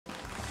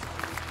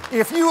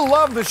If you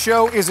love the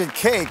show Is It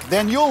Cake,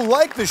 then you'll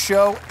like the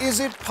show Is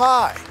It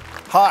Pie?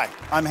 Hi,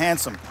 I'm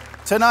Handsome.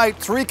 Tonight,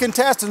 3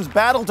 contestants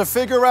battle to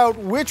figure out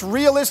which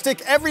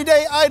realistic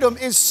everyday item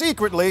is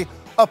secretly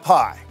a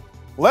pie.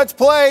 Let's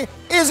play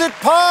Is It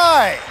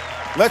Pie?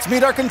 Let's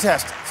meet our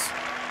contestants.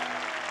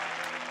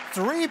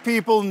 3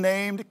 people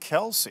named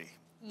Kelsey.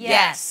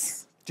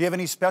 Yes. Do you have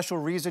any special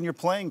reason you're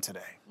playing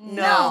today?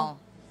 No.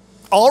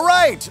 All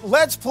right,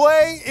 let's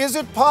play Is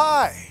It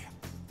Pie?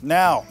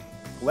 Now,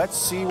 let's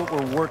see what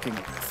we're working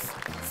with.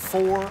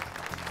 4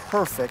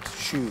 perfect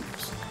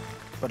shoes,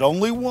 but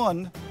only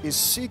one is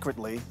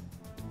secretly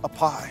a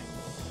pie.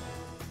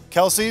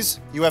 Kelsey's,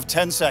 you have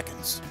 10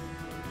 seconds.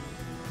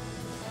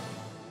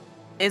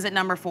 Is it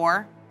number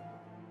 4?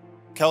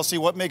 Kelsey,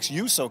 what makes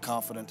you so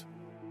confident?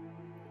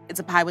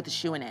 It's a pie with a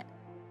shoe in it.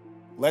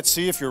 Let's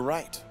see if you're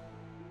right.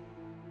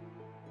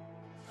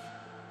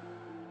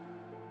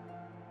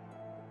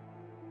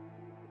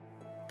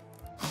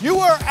 You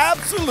are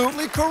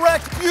absolutely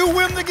correct. You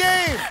win the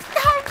game.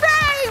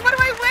 Hooray! What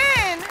do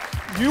I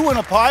win? You win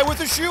a pie with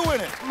a shoe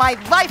in it. My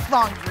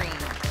lifelong dream.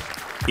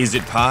 Is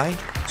It Pie?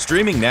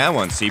 Streaming now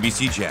on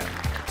CBC Gem.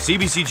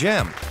 CBC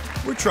Gem.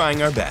 We're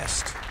trying our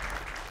best.